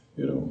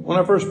 You know, when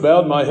I first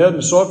bowed my head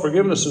and sought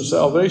forgiveness and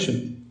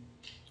salvation,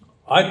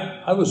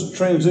 I was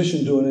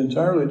transitioned to an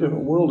entirely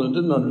different world and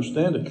didn't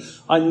understand it.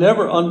 I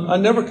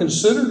never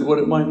considered what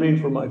it might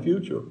mean for my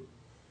future.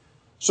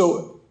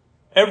 So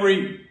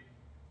every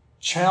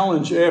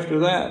challenge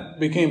after that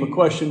became a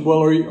question,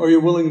 well, are you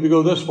willing to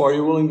go this far? Are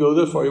you willing to go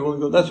this far? Are you willing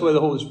to go? That's the way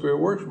the Holy Spirit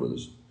works with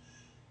us.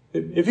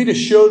 If He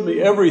just showed me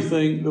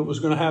everything that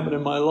was going to happen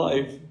in my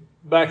life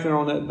back there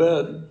on that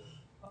bed,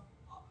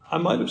 I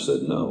might have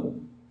said no.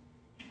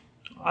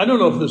 I don't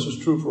know if this is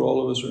true for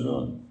all of us or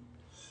not.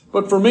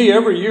 But for me,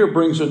 every year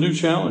brings a new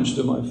challenge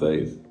to my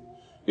faith.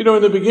 You know,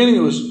 in the beginning, it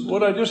was,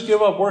 would I just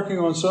give up working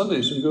on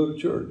Sundays and go to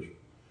church?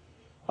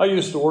 I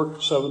used to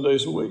work 7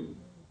 days a week,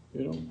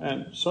 you know,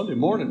 and Sunday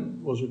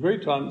morning was a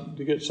great time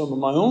to get some of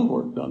my own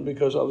work done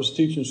because I was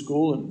teaching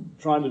school and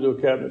trying to do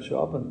a cabinet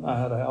shop, and I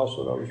had a house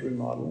that I was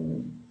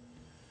remodeling.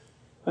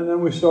 And then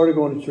we started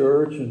going to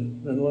church,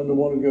 and Linda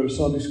wanted to go to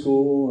Sunday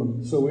school,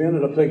 and so we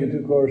ended up taking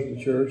 2 cars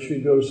to church.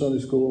 She'd go to Sunday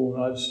school,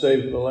 and I'd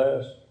stay for the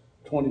last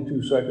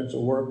 22 seconds of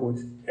work,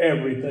 which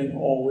everything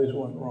always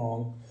went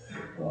wrong.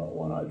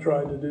 when I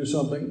tried to do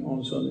something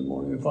on Sunday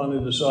morning. I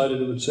finally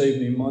decided it would save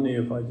me money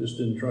if I just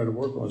didn't try to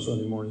work on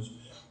Sunday mornings.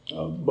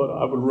 But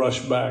I would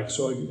rush back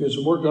so I could get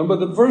some work done. But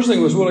the first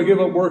thing was, would I give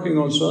up working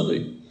on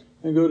Sunday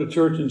and go to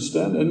church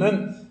instead? And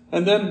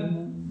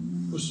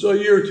then so a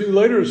year or two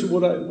later,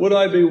 would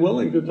I be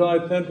willing to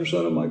tithe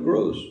 10% of my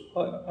gross?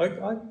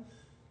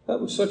 That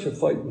was such a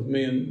fight with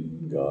me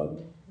and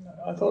God.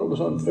 I thought it was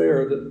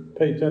unfair to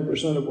pay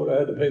 10% of what I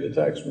had to pay the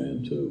tax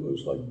man too. It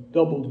was like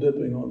double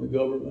dipping on the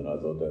government.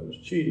 I thought that was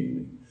cheating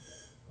me.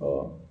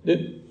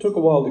 It took a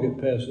while to get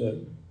past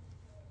that.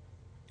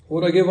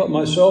 Would I give up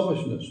my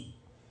selfishness?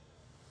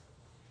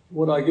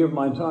 Would I give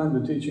my time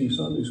to teaching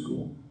Sunday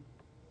school?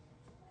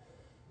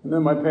 And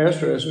then my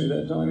pastor asked me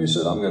that time, he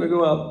said, I'm going to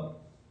go out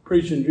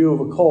preach in view of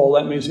a call.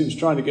 That means he was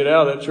trying to get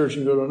out of that church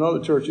and go to another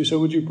church. He said,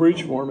 would you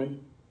preach for me?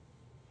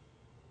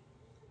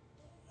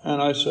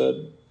 And I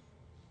said,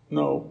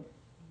 no.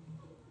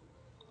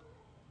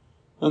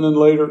 And then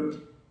later,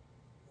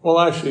 well,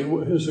 actually,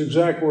 his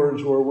exact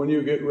words were, when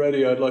you get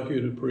ready, I'd like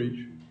you to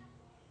preach.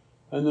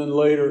 And then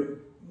later,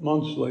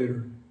 months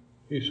later,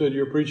 he said,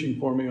 you're preaching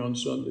for me on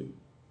Sunday.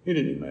 He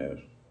didn't even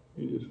ask.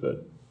 He just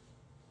said,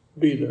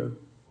 be there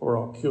or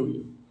I'll kill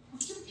you.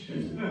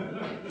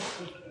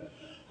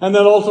 And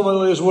then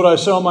ultimately is, would I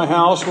sell my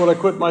house? Would I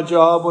quit my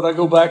job? Would I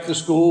go back to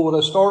school? Would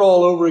I start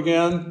all over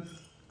again?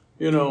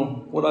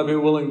 Would I be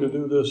willing to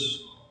do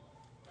this?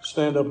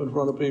 Stand up in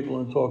front of people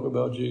and talk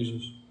about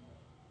Jesus.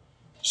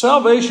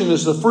 Salvation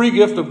is the free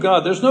gift of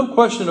God. There's no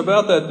question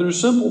about that. Through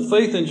simple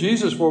faith in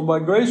Jesus, for by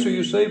grace are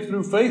you saved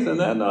through faith, and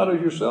that not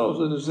of yourselves.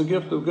 It is the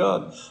gift of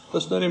God,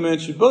 lest any man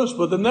should boast.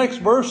 But the next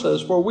verse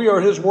says, for we are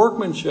his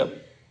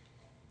workmanship,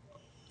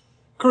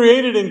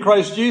 created in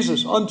Christ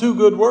Jesus unto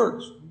good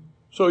works.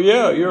 So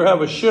yeah, you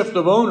have a shift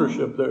of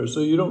ownership there. So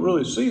you don't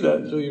really see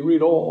that until you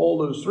read all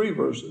those three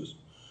verses.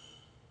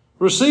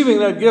 Receiving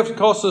that gift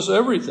costs us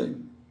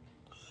everything.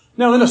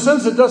 Now, in a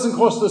sense, it doesn't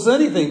cost us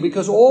anything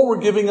because all we're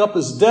giving up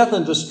is death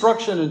and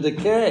destruction and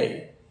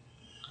decay.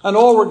 And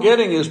all we're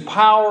getting is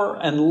power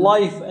and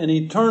life and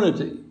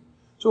eternity.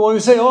 So when we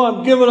say, oh,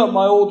 I'm giving up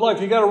my old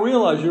life, you got to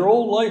realize your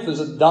old life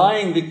is a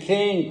dying,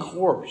 decaying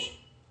corpse.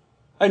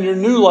 And your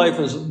new life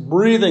is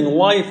breathing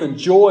life and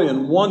joy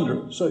and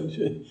wonder. So,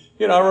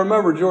 I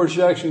remember George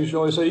Jackson used to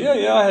always say,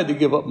 yeah, I had to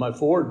give up my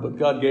Ford, but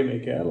God gave me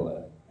a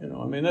Cadillac.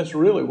 That's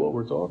really what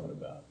we're talking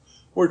about.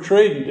 We're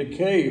trading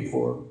decay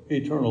for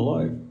eternal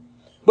life.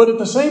 But at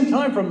the same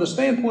time, from the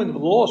standpoint of the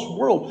lost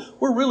world,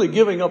 we're really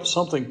giving up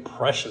something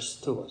precious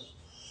to us.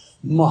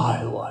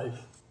 My life,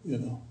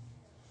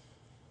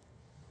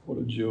 What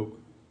a joke.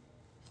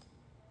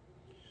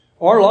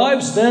 Our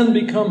lives then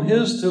become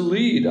his to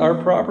lead. Our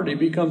property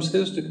becomes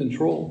his to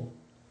control.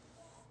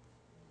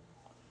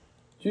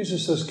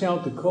 Jesus says,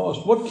 count the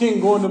cost. What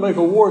king going to make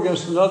a war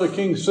against another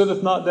king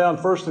sitteth not down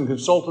first and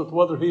consulteth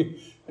whether he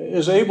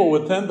is able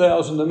with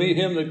 10,000 to meet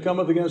him that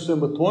cometh against him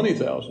with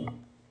 20,000?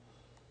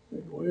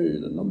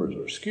 The numbers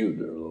are skewed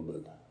there a little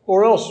bit.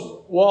 Or else,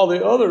 while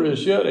the other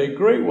is yet a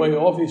great way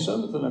off, he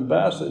sendeth an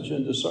ambassage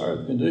and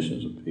desireth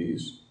conditions of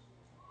peace.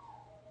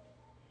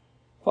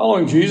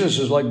 Following Jesus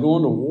is like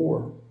going to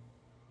war.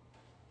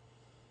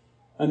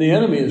 And the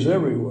enemy is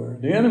everywhere.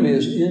 The enemy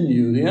is in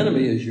you. The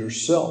enemy is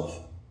yourself.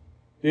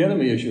 The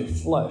enemy is your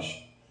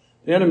flesh.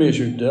 The enemy is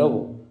your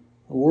devil.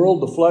 The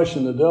world, the flesh,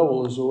 and the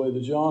devil is the way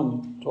that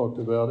John talked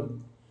about it.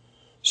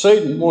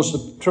 Satan wants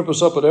to trip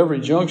us up at every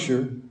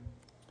juncture.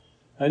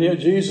 And yet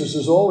Jesus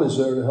is always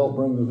there to help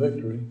bring the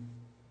victory.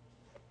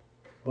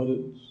 But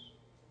it's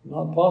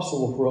not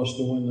possible for us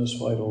to win this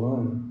fight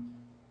alone.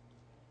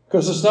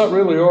 Because it's not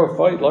really our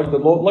fight.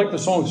 Like the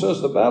song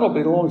says, the battle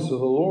belongs to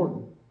the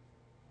Lord.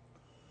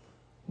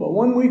 But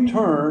when we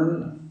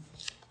turn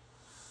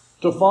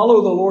to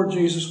follow the Lord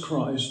Jesus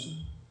Christ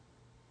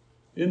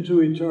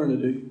into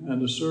eternity and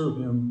to serve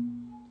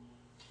him,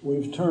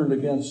 we've turned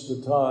against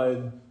the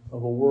tide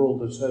of a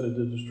world that's headed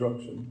to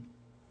destruction.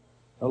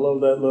 I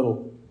love that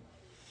little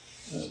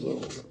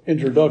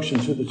introduction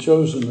to the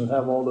chosen that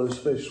have all those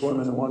fish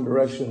swimming in one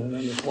direction and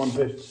then this one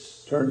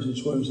fish turns and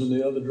swims in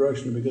the other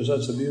direction, because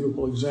that's a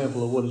beautiful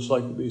example of what it's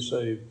like to be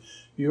saved.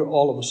 You're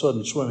all of a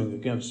sudden swimming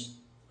against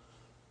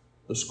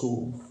the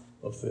school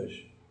of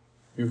fish.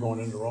 You're going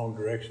in the wrong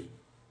direction.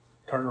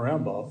 Turn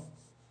around, Bob.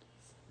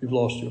 You've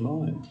lost your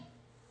mind.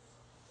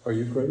 Are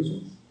you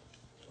crazy?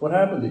 What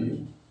happened to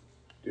you?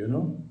 Do you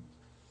know?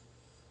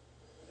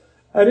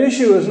 That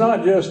issue is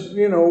not just,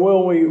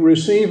 will we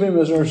receive him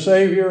as our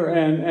Savior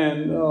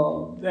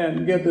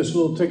and get this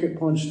little ticket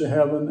punch to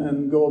heaven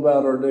and go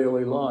about our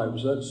daily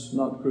lives. That's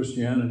not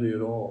Christianity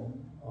at all.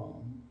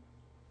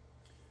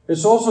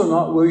 It's also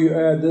not, will you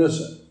add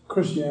this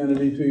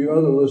Christianity to your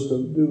other list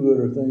of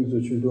do-gooder things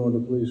that you're doing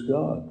to please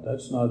God.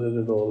 That's not it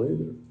at all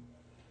either.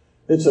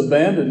 It's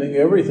abandoning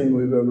everything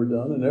we've ever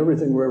done and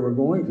everything we're ever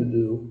going to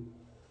do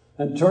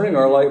and turning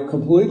our life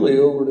completely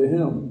over to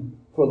him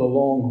for the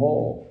long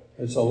haul.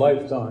 It's a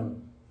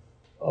lifetime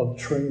of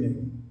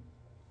training.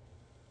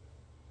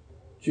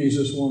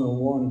 Jesus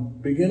 101,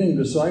 beginning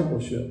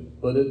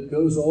discipleship, but it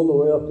goes all the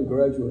way up to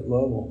graduate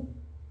level.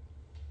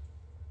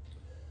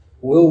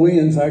 Will we,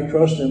 in fact,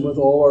 trust Him with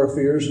all our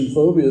fears and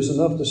phobias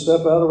enough to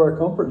step out of our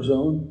comfort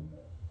zone?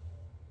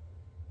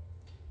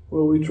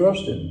 Will we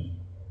trust Him?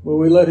 Will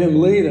we let Him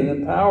lead and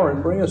empower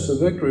and bring us to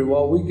victory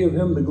while we give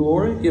Him the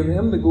glory? Give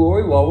Him the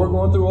glory while we're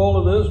going through all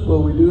of this?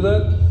 Will we do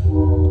that?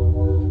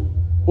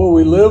 Will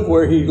we live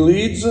where He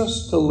leads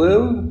us to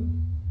live?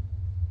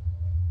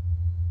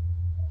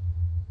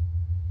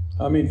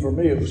 I mean, for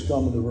me, it was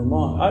coming to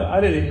Vermont. I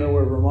didn't even know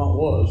where Vermont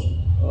was.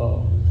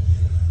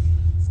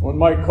 When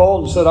Mike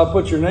called and said, I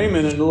put your name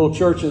in a little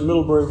church in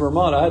Middlebury,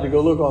 Vermont, I had to go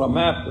look on a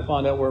map to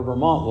find out where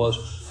Vermont was.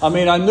 I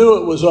mean, I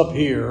knew it was up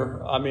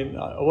here. I mean,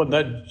 I wasn't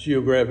that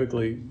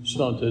geographically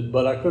stunted,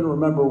 but I couldn't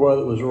remember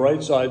whether it was the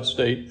right side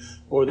state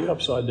or the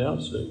upside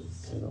down state.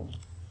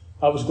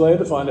 I was glad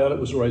to find out it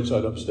was the right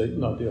side up state,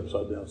 not the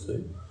upside down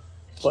state.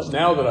 But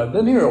now that I've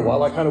been here a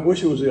while, I kind of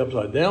wish it was the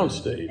upside down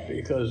state,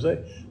 because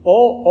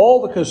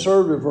all the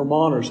conservative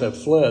Vermonters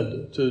have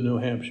fled to New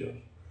Hampshire.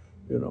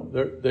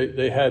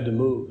 They had to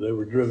move. They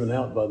were driven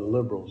out by the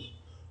liberals.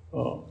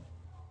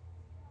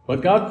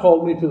 But God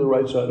called me to the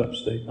right side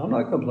upstate. I'm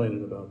not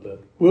complaining about that.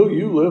 Will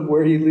you live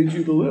where He leads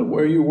you to live?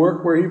 Where you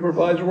work, where He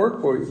provides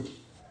work for you?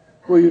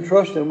 Will you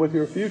trust Him with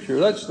your future?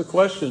 That's the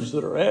questions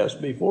that are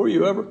asked before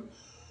you ever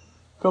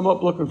come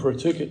up looking for a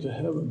ticket to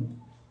heaven.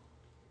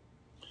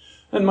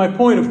 And my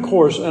point, of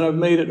course, and I've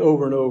made it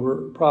over and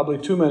over, probably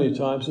too many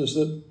times, is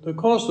that the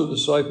cost of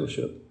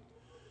discipleship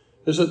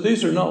is that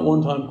these are not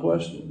one-time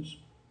questions.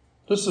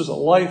 This is a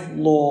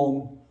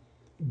lifelong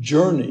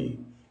journey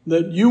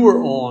that you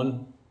are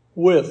on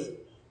with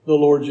the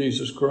Lord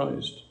Jesus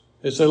Christ.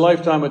 It's a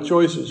lifetime of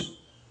choices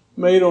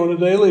made on a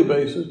daily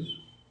basis.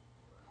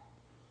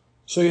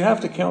 So you have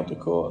to count the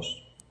cost.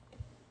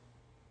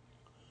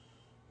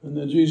 And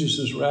then Jesus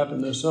is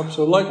wrapping this up.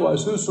 So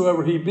likewise,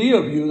 whosoever he be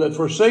of you that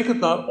forsaketh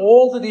not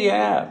all that he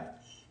hath,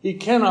 he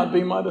cannot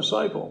be my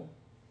disciple.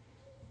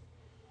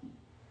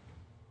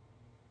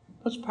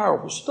 That's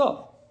powerful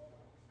stuff.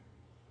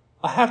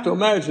 I have to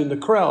imagine the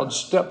crowd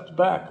stepped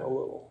back a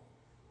little.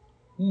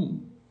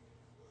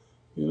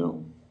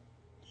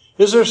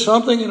 Is there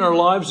something in our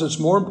lives that's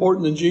more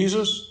important than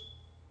Jesus?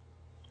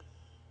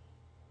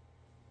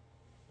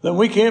 Then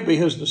we can't be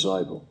his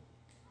disciple.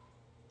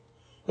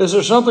 Is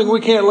there something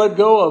we can't let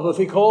go of? If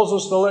he calls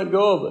us to let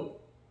go of it,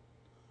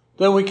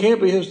 then we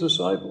can't be his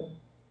disciple.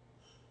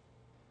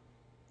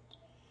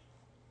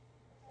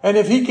 And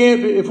if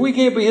we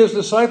can't be his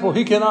disciple,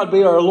 he cannot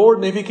be our Lord.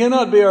 And if he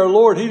cannot be our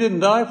Lord, he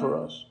didn't die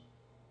for us.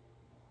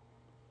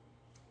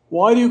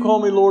 Why do you call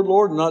me Lord,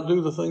 Lord, and not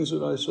do the things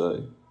that I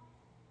say?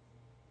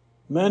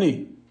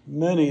 Many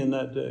in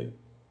that day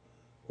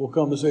will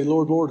come and say,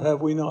 Lord, Lord, have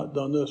we not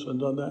done this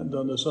and done that and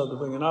done this other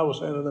thing? And I will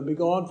say to them, be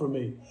gone from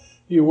me,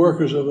 you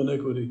workers of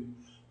iniquity,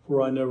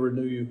 for I never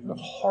knew you.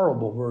 That's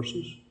horrible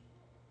verses.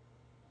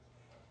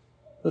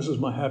 This is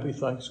my happy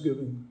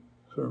Thanksgiving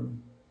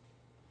sermon.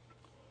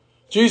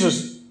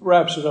 Jesus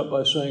wraps it up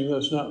by saying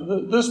this. Now,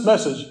 this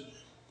message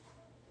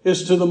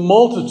is to the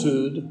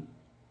multitude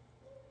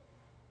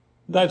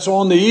that's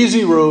on the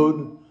easy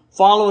road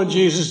following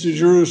Jesus to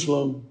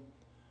Jerusalem,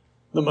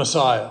 the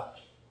Messiah.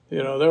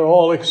 They're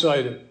all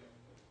excited.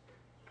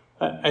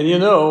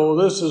 And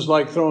this is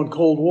like throwing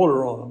cold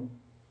water on them.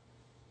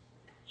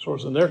 Of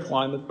course, in their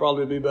climate,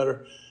 probably a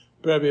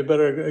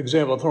better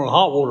example of throwing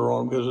hot water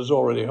on them because it's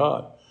already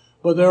hot.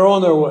 But they're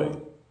on their way.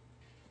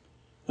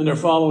 And they're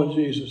following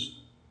Jesus.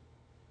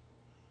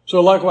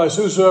 So likewise,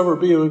 whosoever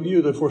be of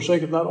you that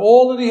forsaketh not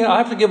all that he hath, I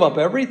have to give up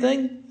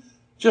everything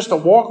just to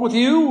walk with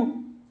you?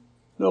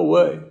 No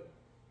way.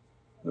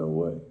 No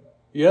way.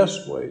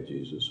 Yes way,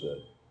 Jesus said.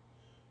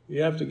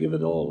 You have to give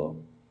it all up.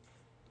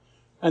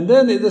 And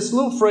then this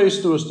little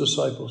phrase to his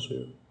disciples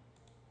here.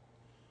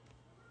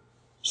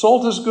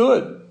 Salt is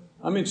good.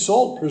 I mean,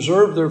 salt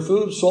preserved their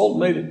food. Salt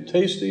made it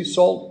tasty.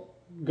 Salt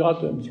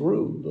got them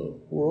through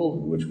the world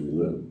in which we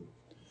live.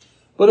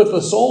 But if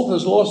the salt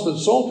has lost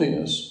its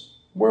saltiness,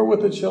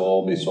 wherewith it shall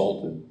all be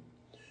salted?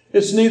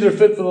 It's neither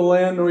fit for the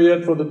land nor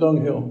yet for the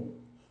dunghill.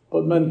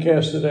 But men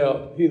cast it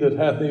out. He that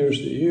hath ears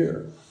to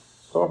hear.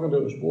 Talking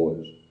to his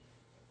boys.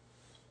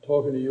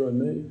 Talking to you and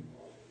me.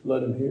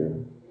 Let him hear.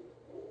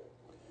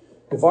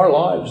 If our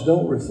lives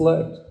don't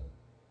reflect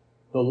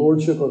the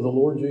lordship of the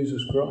Lord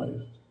Jesus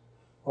Christ,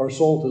 our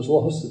salt has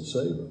lost its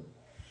savor.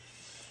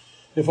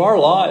 If our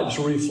lives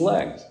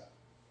reflect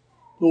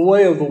the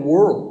way of the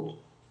world,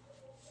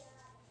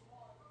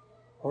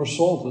 our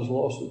salt has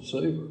lost its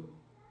savor.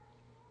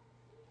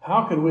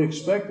 How can we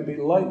expect to be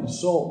light and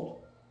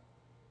salt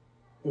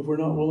if we're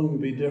not willing to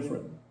be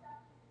different?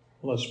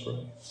 Let's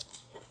pray.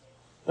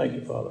 Thank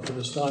you, Father, for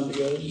this time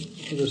together,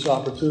 for this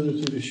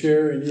opportunity to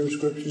share in your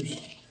scriptures.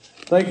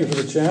 Thank you for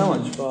the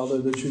challenge, Father,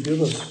 that you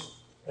give us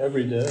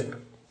every day.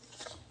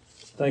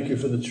 Thank you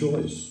for the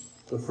choice,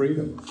 the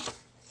freedom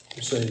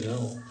to say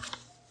no.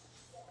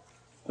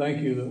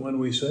 Thank you that when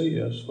we say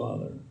yes,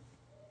 Father,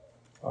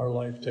 our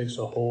life takes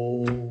a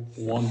whole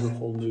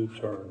wonderful new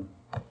turn.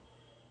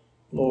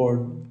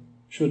 Lord,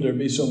 should there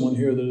be someone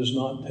here that has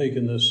not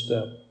taken this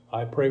step,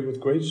 I pray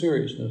with great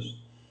seriousness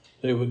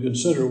they would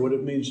consider what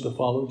it means to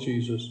follow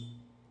Jesus.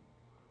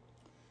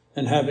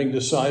 And having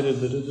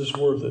decided that it is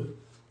worth it,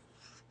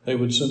 they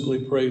would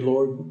simply pray,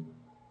 Lord,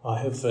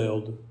 I have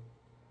failed.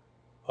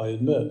 I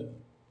admit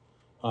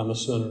I'm a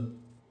sinner.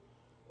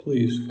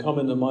 Please come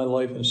into my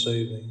life and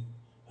save me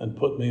and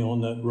put me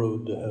on that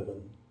road to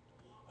heaven.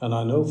 And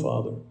I know,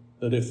 Father,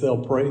 that if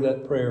they'll pray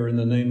that prayer in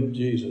the name of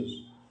Jesus,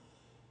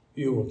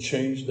 you will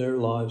change their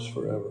lives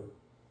forever.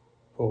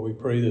 For we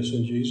pray this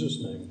in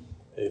Jesus' name.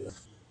 Amen.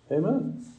 Amen.